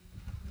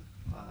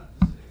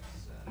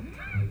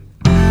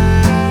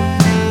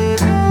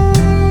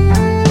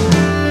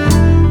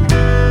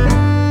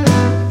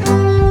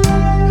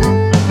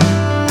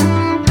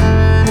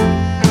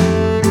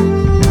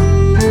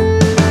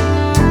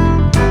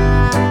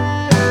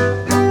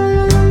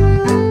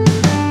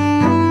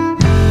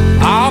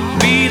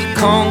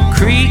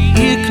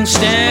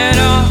stand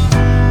up.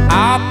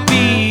 I'll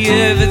be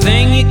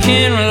everything you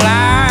can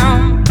rely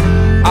on.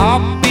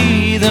 I'll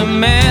be the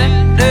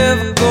man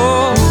never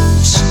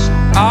goes.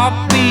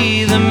 I'll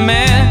be the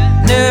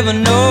man never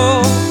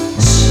knows.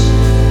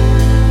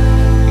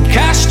 And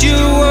cast your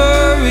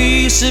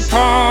worries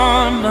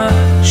upon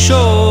my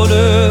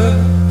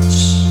shoulders.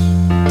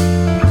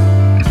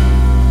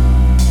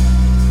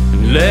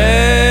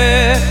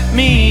 Let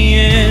me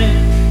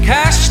in,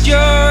 cast your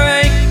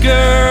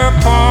anchor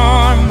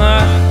upon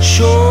my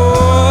shore.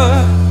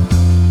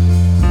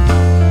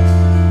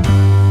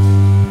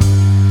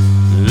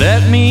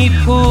 Let me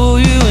pull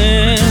you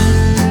in.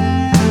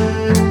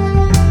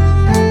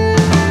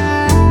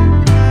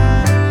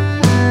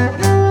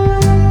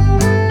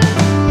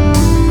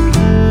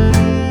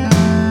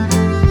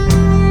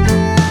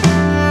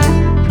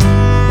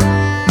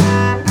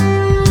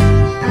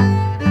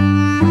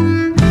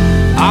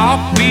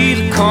 I'll be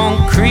the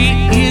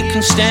concrete you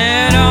can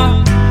stand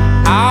on.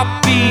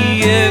 I'll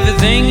be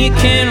everything you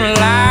can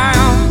rely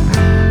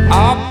on.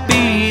 I'll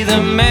be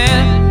the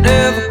man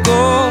never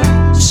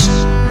goes.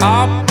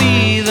 I'll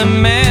be the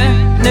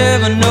man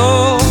never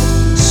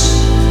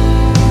knows.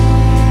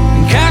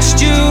 And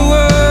cast your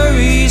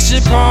worries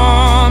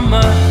upon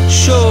my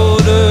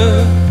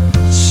shoulders.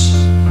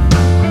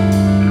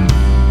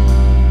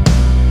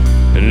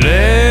 And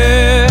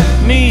let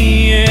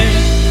me in,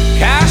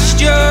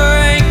 cast your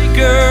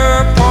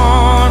anchor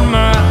upon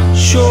my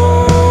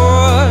shore.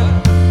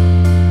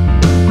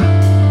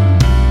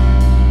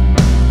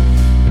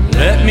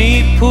 Let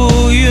me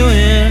pull you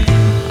in.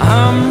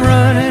 I'm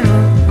running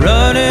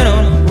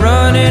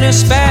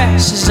as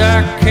fast as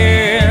I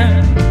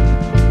can.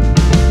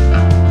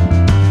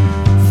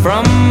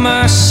 From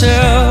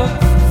myself.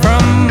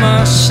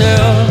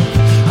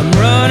 I'm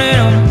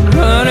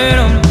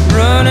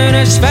running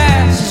as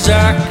fast as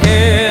I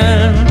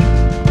can.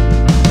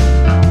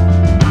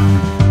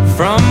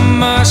 From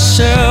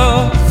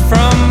myself.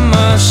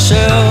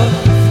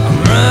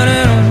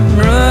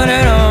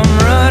 I'm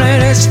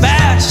running as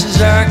fast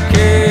as I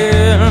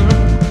can.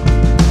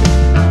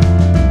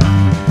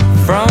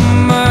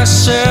 From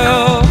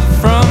myself.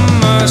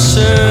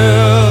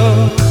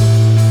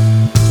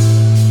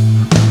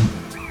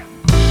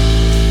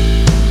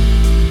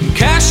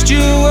 Cast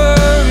your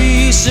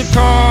worries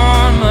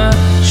upon my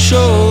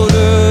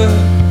shoulders.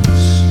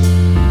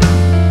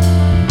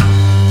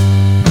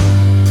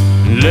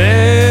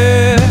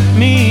 Let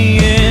me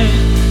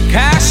in,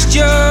 cast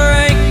your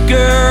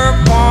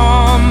anchor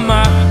upon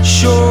my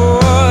shore.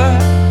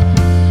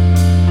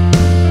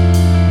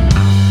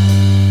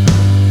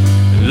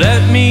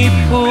 Let me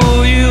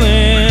pull you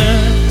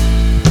in.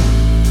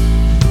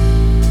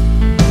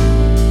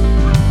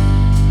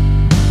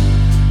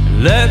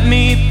 Let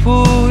me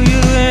pull you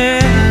in.